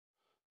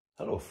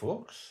Hello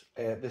folks,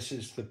 this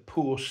is the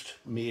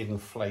post-maiden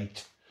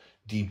flight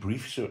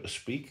debrief, so to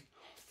speak.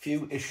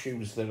 Few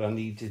issues that I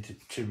needed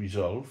to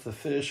resolve. The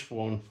first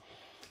one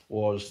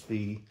was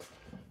the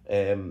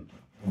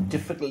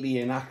difficulty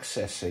in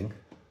accessing,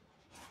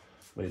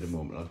 wait a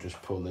moment, I'll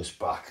just pull this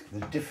back.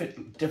 The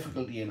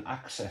difficulty in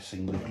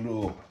accessing the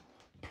glow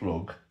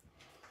plug.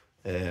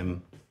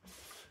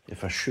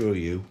 If I show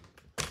you,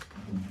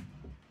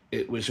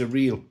 it was a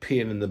real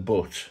pain in the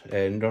butt,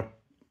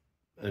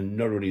 and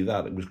not only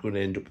that, it was going to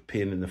end up a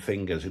pain in the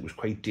fingers. It was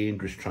quite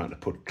dangerous trying to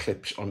put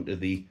clips onto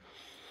the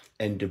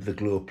end of the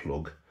glow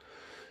plug.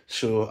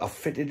 So I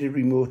fitted a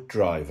remote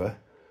driver.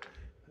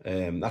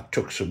 That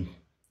took some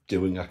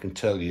doing, I can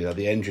tell you.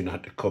 The engine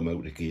had to come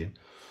out again.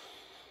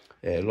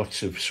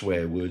 Lots of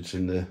swear words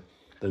in the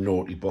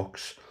naughty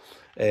box.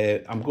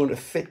 I'm going to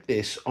fit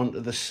this onto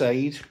the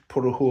side,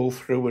 put a hole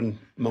through and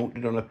mount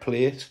it on a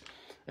plate,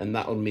 and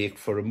that'll make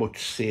for a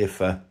much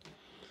safer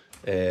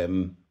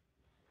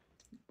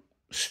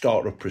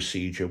startup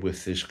procedure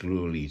with this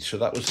glow lead. So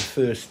that was the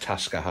first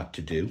task I had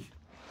to do.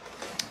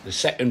 The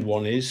second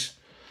one is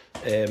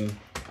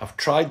I've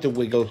tried the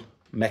wiggle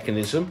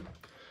mechanism.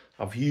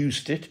 I've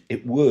used it,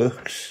 it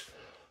works,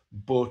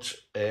 but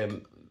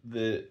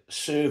the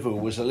servo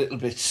was a little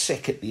bit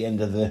sick at the end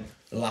of the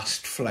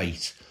last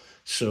flight.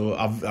 So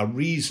I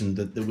reasoned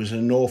that there was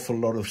an awful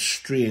lot of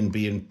strain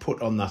being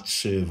put on that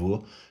servo.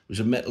 It was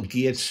a metal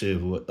geared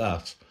servo at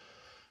that.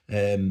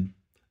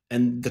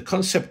 And the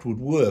concept would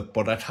work,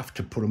 but I'd have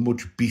to put a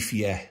much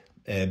beefier,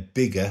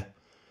 bigger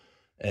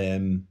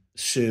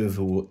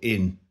servo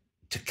in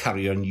to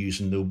carry on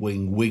using the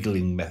wing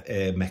wiggling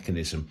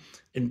mechanism.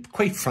 And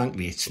quite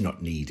frankly, it's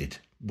not needed.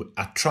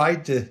 I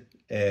tried the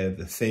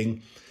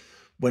thing,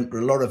 went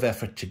through a lot of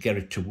effort to get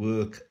it to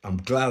work. I'm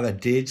glad I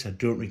did. I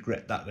don't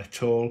regret that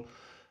at all.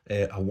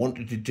 I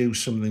wanted to do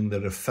something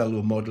that a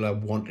fellow modeler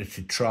wanted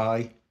to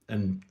try,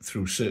 and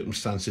through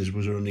circumstances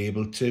was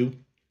unable to.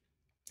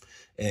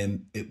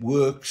 It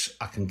works.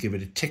 I can give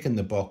it a tick in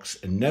the box,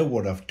 and now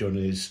what I've done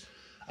is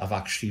I've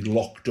actually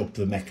locked up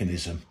the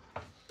mechanism.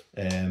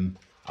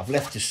 I've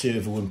left the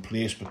servo in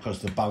place because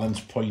the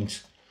balance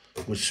point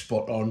was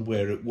spot on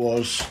where it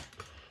was,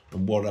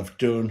 and what I've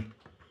done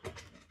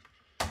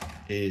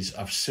is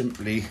I've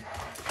simply,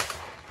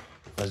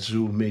 if I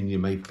zoom in you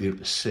might be able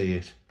to see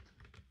it,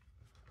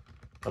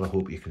 but I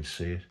hope you can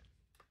see it,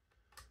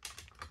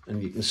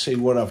 and you can see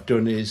what I've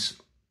done is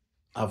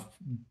I've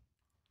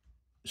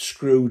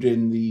screwed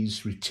in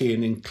these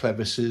retaining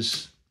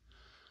clevises,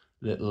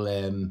 little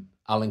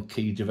Allen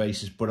key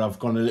devices, but I've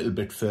gone a little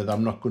bit further.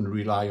 I'm not going to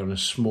rely on a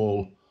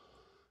small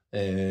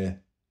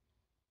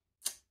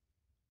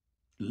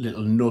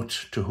little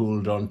nut to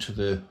hold on to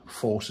the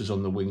forces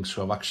on the wing,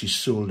 so I've actually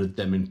soldered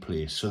them in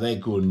place, so they're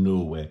going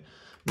nowhere.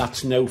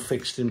 That's now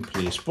fixed in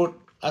place, but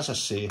as I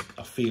say,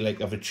 I feel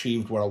like I've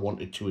achieved what I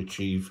wanted to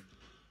achieve.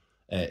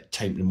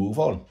 Time to move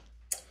on.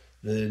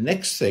 The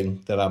next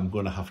thing that I'm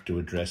going to have to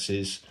address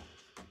is,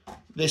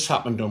 this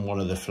happened on one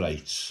of the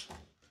flights.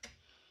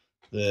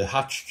 The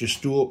hatch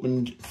just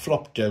opened,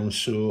 flopped down,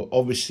 so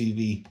obviously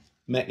the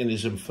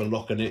mechanism for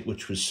locking it,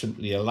 which was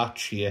simply a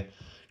latch here,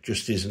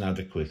 just isn't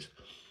adequate.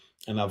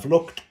 And I've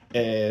looked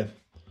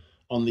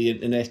on the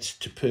internet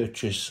to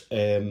purchase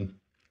a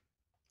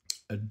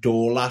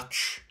door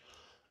latch,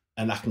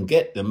 and I can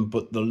get them,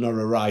 but they'll not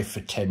arrive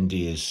for 10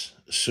 days.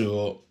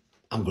 So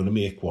I'm going to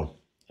make one,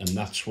 and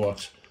that's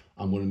what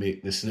I'm going to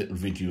make this little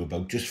video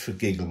about, just for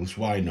giggles,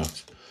 why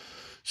not?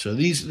 So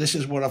this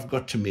is what I've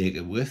got to make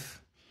it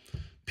with.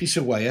 Piece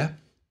of wire,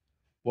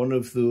 one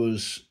of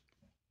those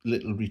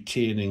little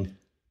retaining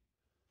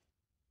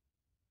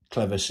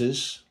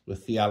clevises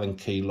with the Allen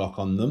key lock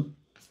on them,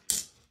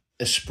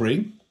 a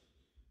spring.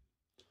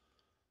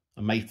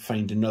 I might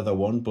find another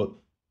one, but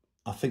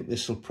I think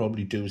this will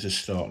probably do as a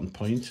starting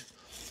point.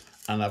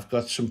 And I've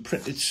got some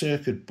printed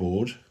circuit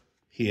board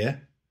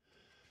here.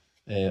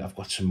 I've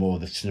got some more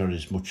that's not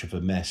as much of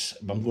a mess,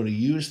 but I'm going to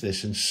use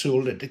this and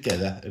solder it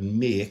together and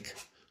make,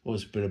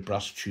 there's a bit of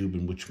brass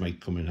tubing which might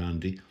come in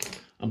handy.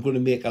 I'm going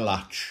to make a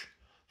latch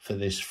for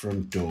this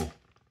front door,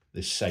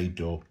 this side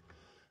door.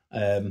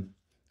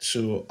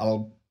 So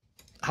I'll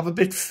have a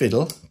bit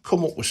fiddle,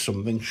 come up with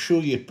something, show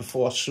you it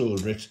before I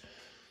solder it,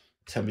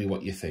 tell me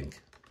what you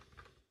think.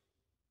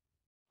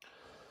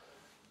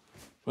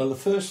 Well, the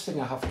first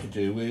thing I have to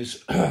do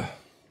is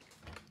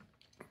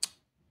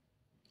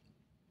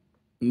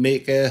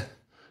make an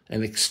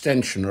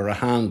extension or a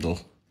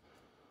handle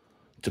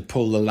to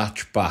pull the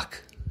latch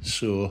back.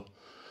 So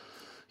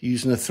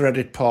using a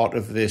threaded part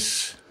of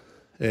this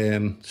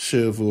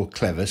servo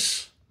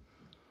clevis,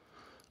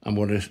 I'm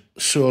going to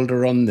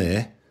solder on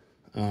there,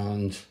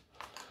 and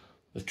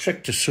the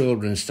trick to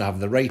soldering is to have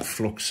the right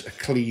flux, a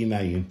clean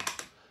iron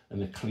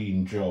and a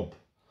clean job.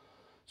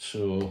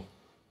 So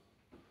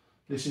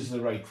this is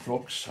the right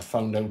flux. I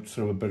found out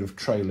through a bit of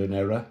trial and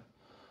error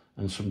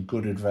and some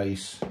good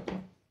advice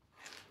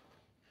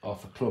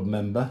off a club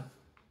member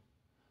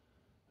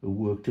who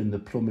worked in the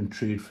plumbing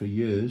trade for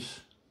years.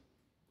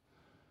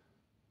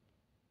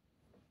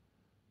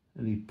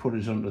 and he put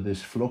us onto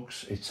this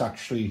flux. It's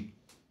actually,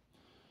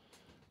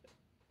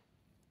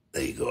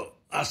 there you go,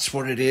 that's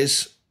what it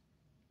is,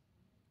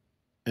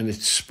 and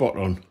it's spot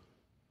on,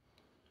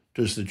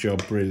 does the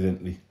job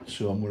brilliantly.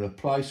 So I'm going to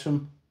apply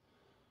some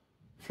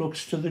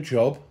flux to the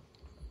job,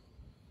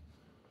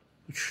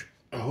 which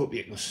I hope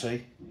you can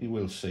see. You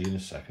will see in a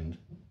second.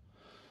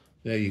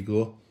 There you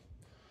go.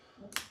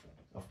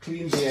 I've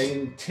cleaned the iron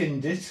and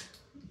tinned it.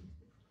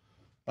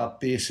 That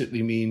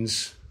basically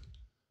means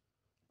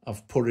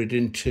I've put it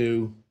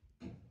into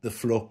the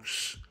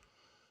flux,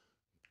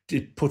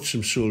 did put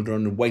some solder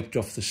on and wiped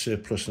off the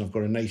surplus, and I've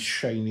got a nice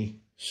shiny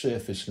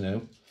surface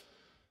now.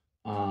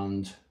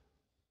 And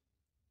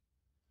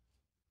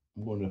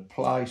I'm going to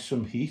apply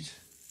some heat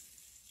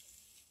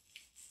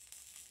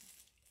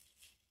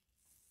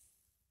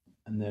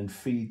and then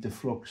feed the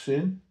flux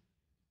in.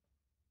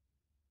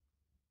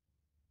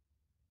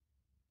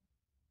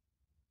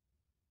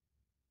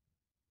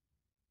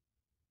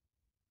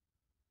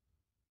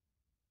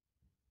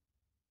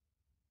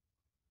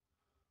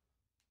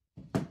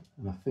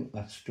 And I think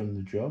that's done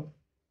the job.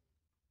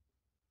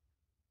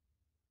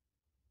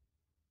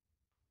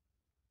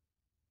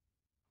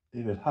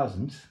 If it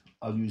hasn't,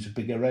 I'll use a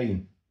bigger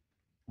iron,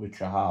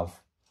 which I have,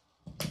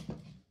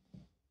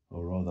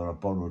 or rather I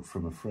borrowed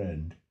from a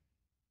friend.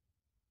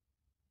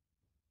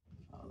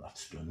 Oh,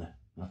 that's done it.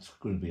 That's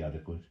going to be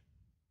adequate.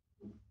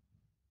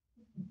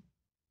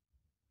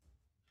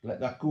 Let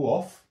that go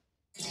off.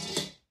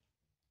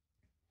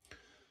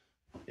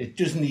 It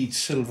does need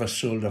silver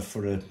solder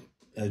for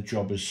a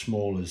job as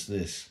small as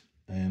this.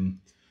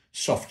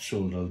 Soft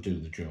solder will do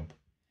the job.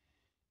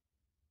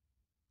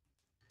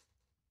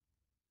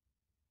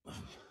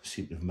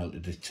 Seem to have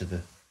melted it to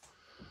the...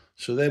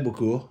 So there we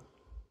go.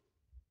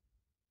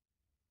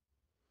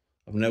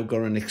 I've now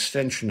got an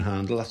extension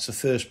handle. That's the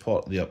first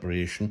part of the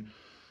operation.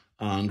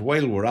 And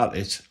while we're at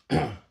it,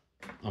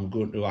 I'm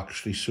going to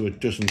actually, so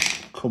it doesn't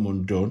come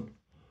undone,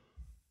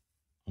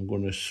 I'm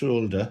going to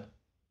solder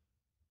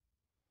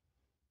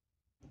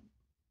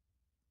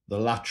the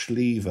latch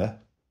lever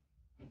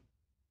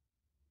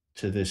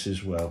to this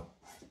as well.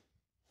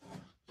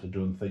 I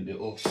don't think it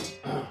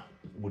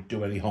would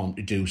do any harm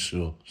to do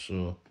so.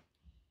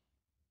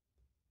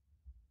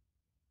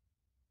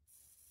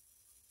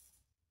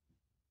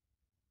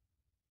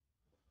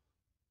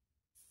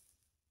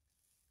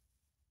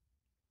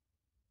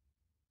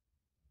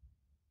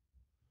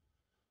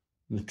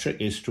 And the trick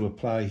is to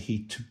apply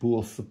heat to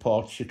both the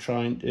parts you're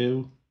trying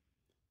to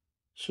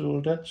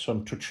solder. So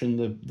I'm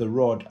touching the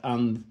rod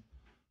and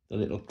the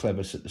little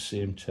clevis at the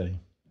same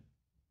time.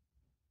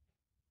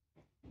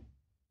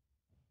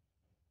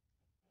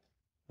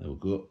 There we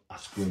go,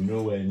 that's going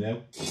nowhere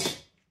now.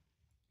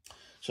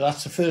 So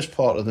that's the first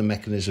part of the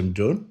mechanism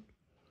done.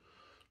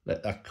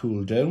 Let that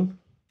cool down.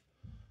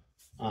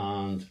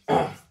 And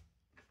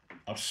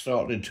I've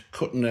started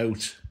cutting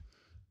out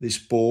this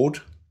board.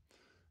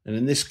 And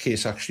in this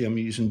case, actually, I'm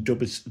using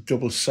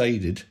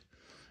double-sided.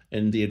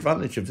 And the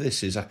advantage of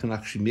this is I can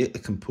actually make the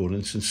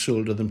components and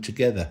solder them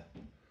together.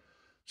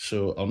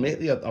 So I'll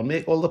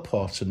make all the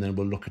parts, and then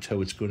we'll look at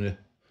how it's going to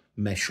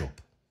mesh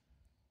up.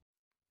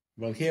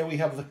 Well, here we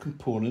have the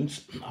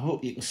components. I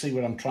hope you can see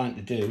what I'm trying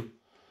to do.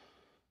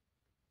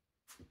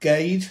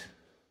 Guide,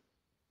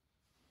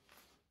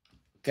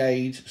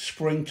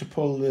 spring to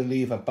pull the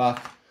lever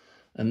back,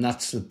 and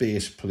that's the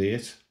base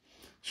plate.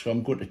 So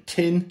I'm going to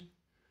tin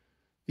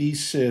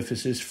these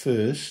surfaces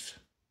first.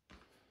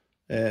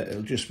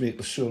 It'll just make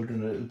the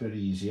soldering a little bit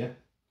easier.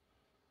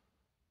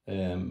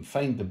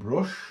 Find the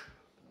brush.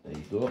 There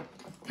you go.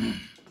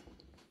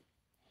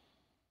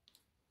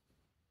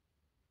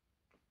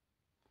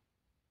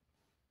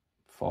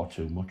 Far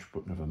too much,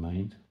 but never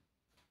mind.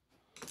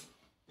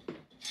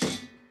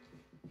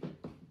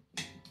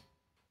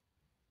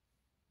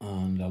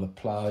 And I'll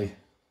apply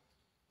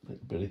a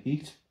little bit of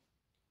heat.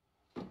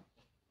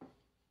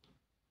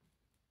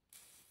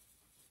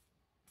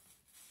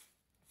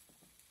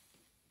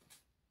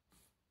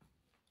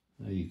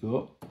 There you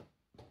go.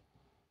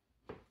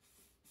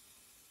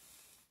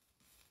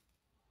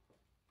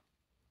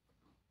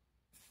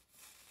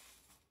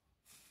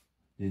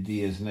 It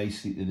adheres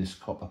nicely to this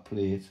copper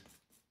plate.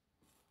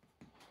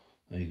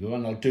 There you go,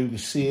 and I'll do the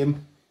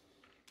same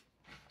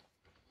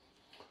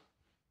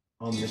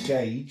on the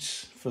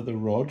guides for the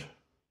rod.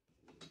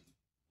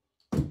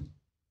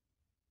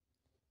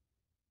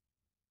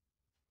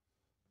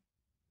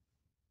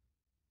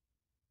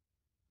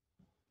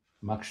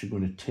 I'm actually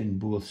going to tin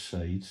both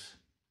sides.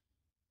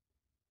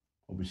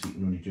 Obviously you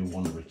can only do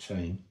one at a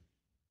time.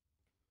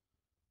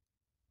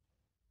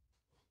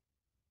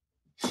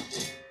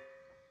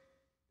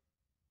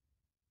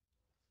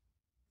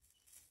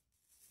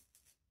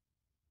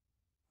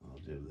 I'll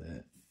do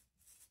that.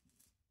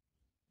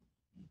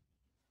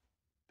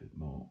 A bit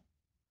more.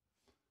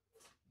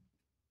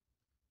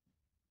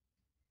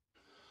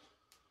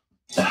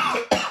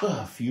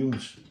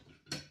 Fumes.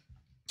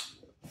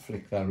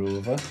 Flick that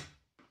over.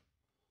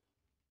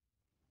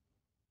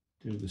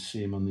 Do the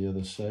same on the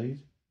other side.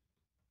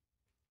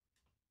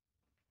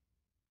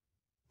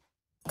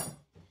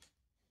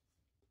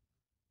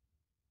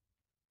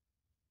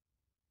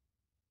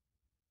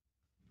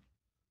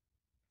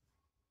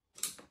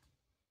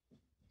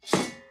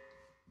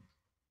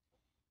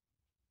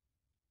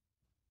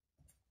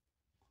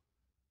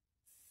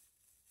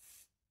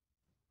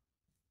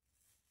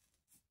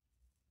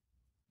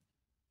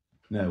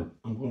 Now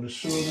I'm going to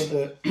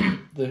solder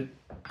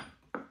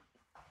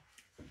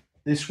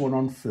this one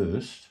on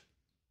first.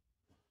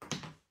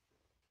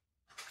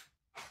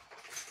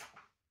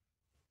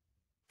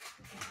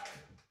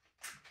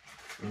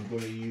 I'm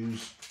going to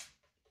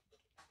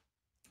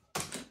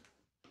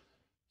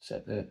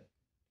set the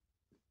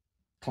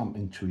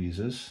clamping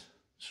tweezers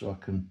so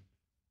I can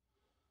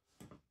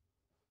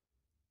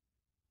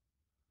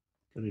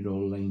get it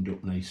all lined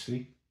up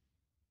nicely.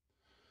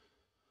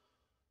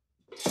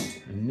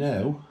 And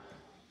now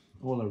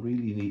all I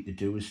really need to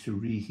do is to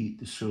reheat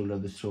the solder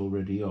that's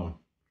already on.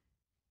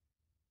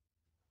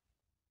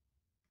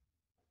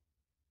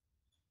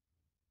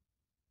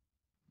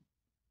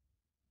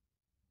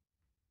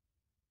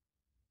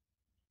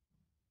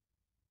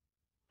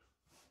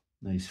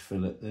 Nice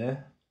fillet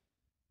there.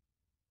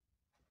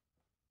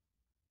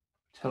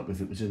 It'd help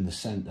if it was in the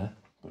centre,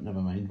 but never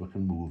mind, we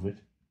can move it.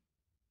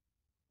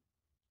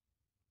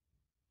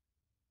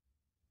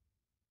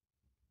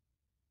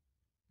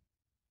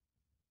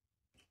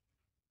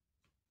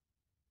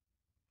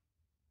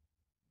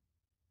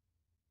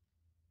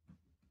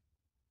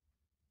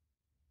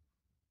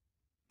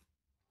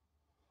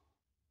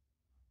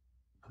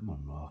 Come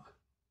on, Mark.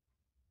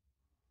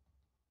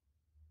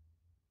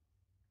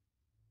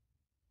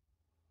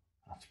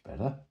 That's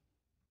better.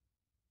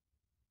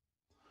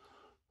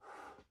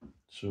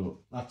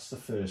 So that's the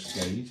first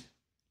guide.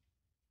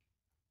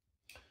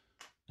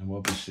 And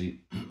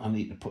obviously I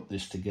need to put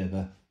this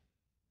together,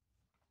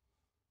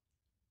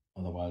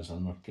 otherwise I'll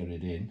not get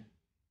it in.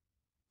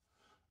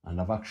 And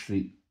I've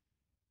actually,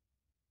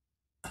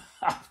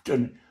 I've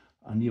done it.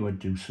 I knew I'd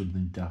do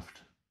something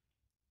daft.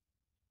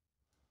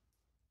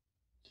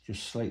 It's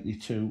just slightly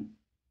too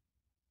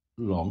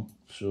long,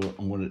 so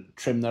I'm going to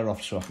trim that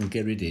off so I can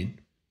get it in.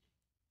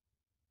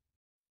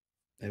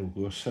 There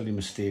we go, silly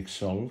mistake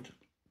solved.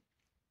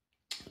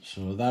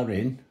 So that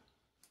in,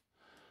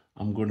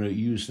 I'm going to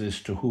use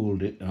this to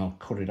hold it and I'll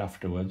cut it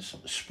afterwards.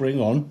 Spring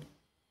on.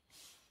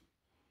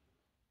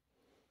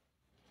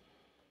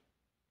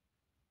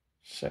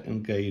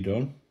 Second guide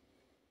on.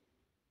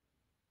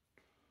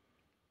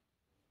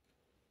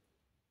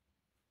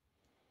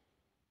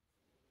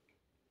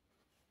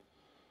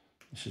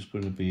 This is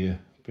going to be a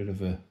bit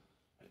of a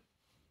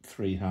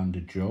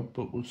three-handed job,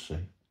 but we'll see.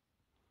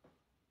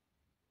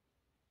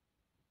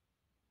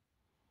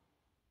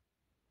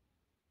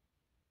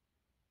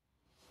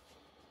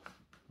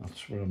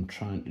 That's what I'm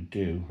trying to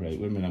do. Right,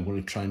 wait a minute, I'm going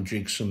to try and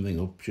jig something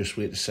up. Just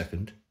wait a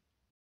second.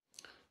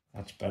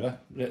 That's better.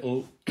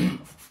 Little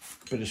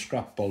bit of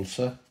scrap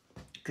balsa.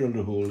 Drill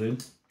the hole in.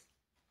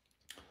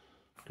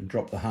 Can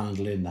drop the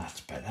handle in,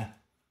 that's better.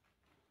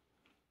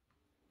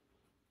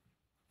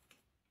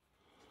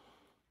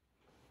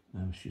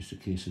 Now it's just a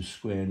case of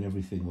squaring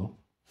everything up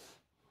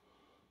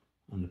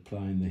and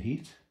applying the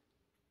heat.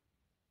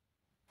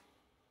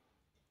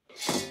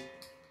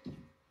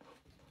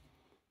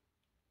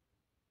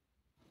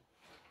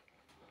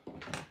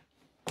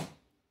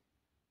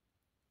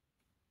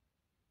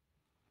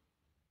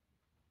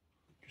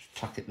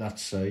 Tack it that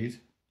side.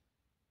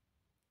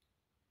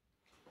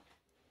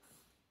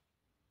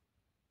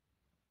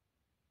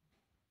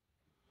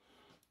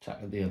 Tack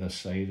it the other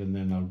side, and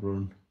then I'll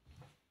run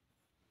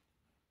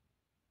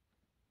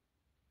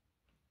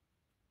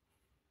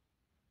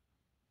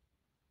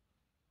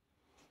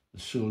the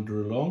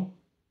solder along.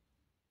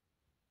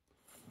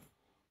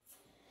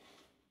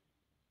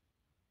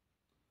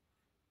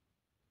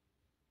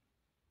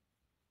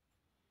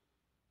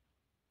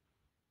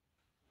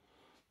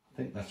 I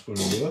think that's going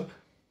to work.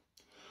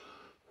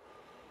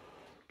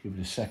 Give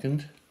it a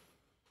second.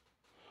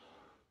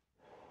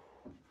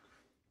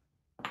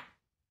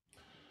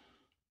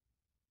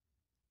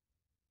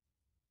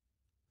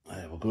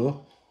 There we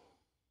go.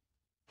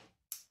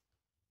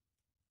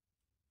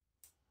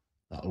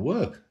 That'll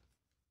work.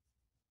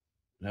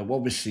 Now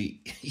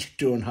obviously you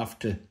don't have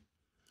to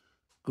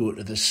go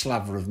to the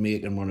slaver of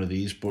making one of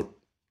these, but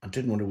I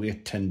didn't want to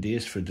wait 10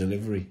 days for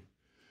delivery.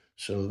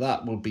 So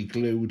that will be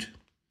glued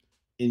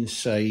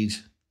inside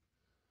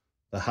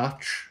the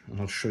hatch, and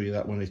I'll show you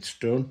that when it's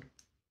done.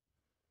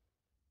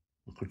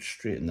 I could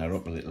straighten that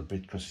up a little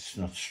bit because it's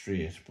not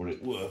straight, but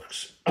it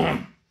works.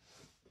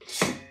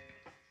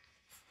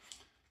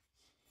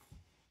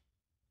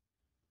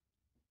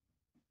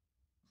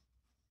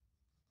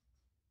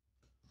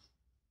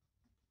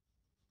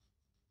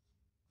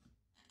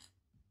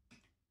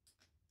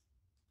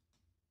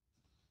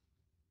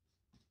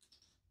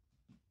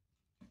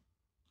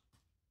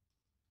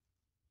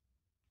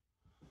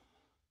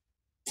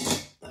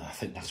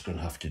 I think that's going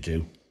to have to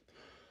do.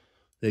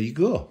 There you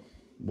go,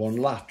 one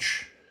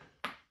latch.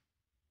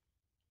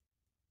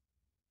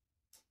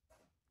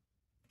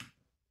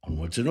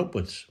 Onwards and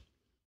upwards.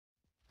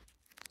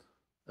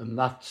 And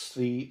that's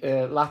the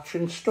latch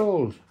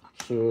installed.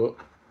 So,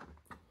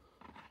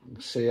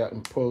 see, I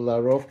can pull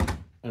that up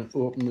and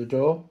open the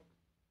door.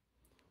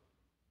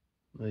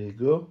 There you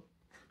go.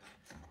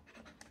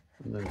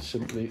 And then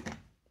simply,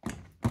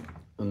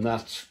 and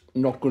that's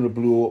not going to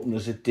blow open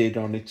as it did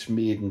on its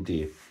maiden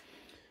day.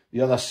 The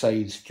other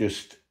side's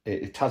just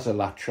it has a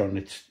latch on,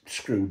 it's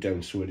screwed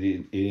down so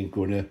it ain't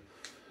going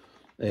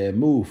to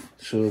move.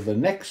 So the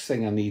next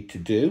thing I need to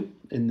do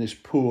in this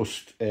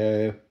post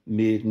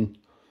maiden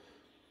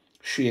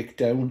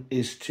shakedown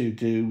is to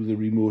do the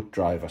remote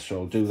driver,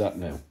 so I'll do that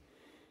now.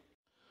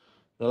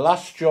 The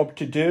last job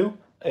to do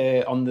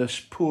on this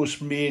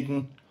post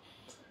maiden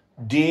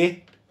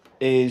day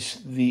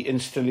is the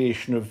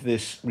installation of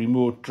this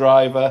remote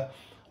driver.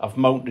 I've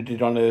mounted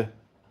it on a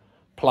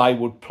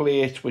plywood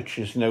plate which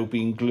is now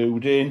being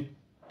glued in,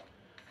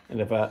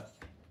 and if I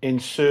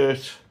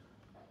insert,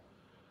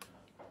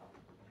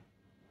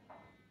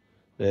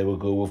 there we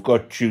go, we've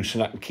got juice,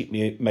 and I can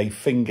keep my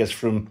fingers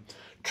from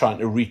trying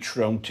to reach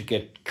around to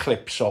get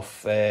clips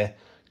off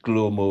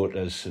glow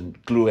motors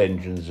and glow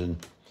engines and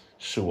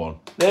so on.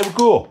 There we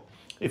go.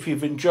 If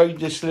you've enjoyed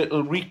this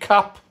little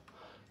recap,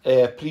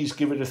 please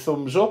give it a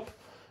thumbs up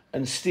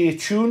and stay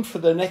tuned for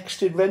the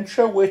next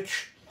adventure,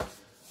 which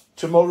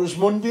tomorrow's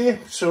Monday,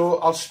 so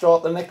I'll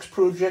start the next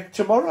project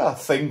tomorrow, I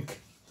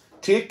think.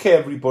 Take care,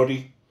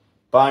 everybody.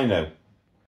 Bye now.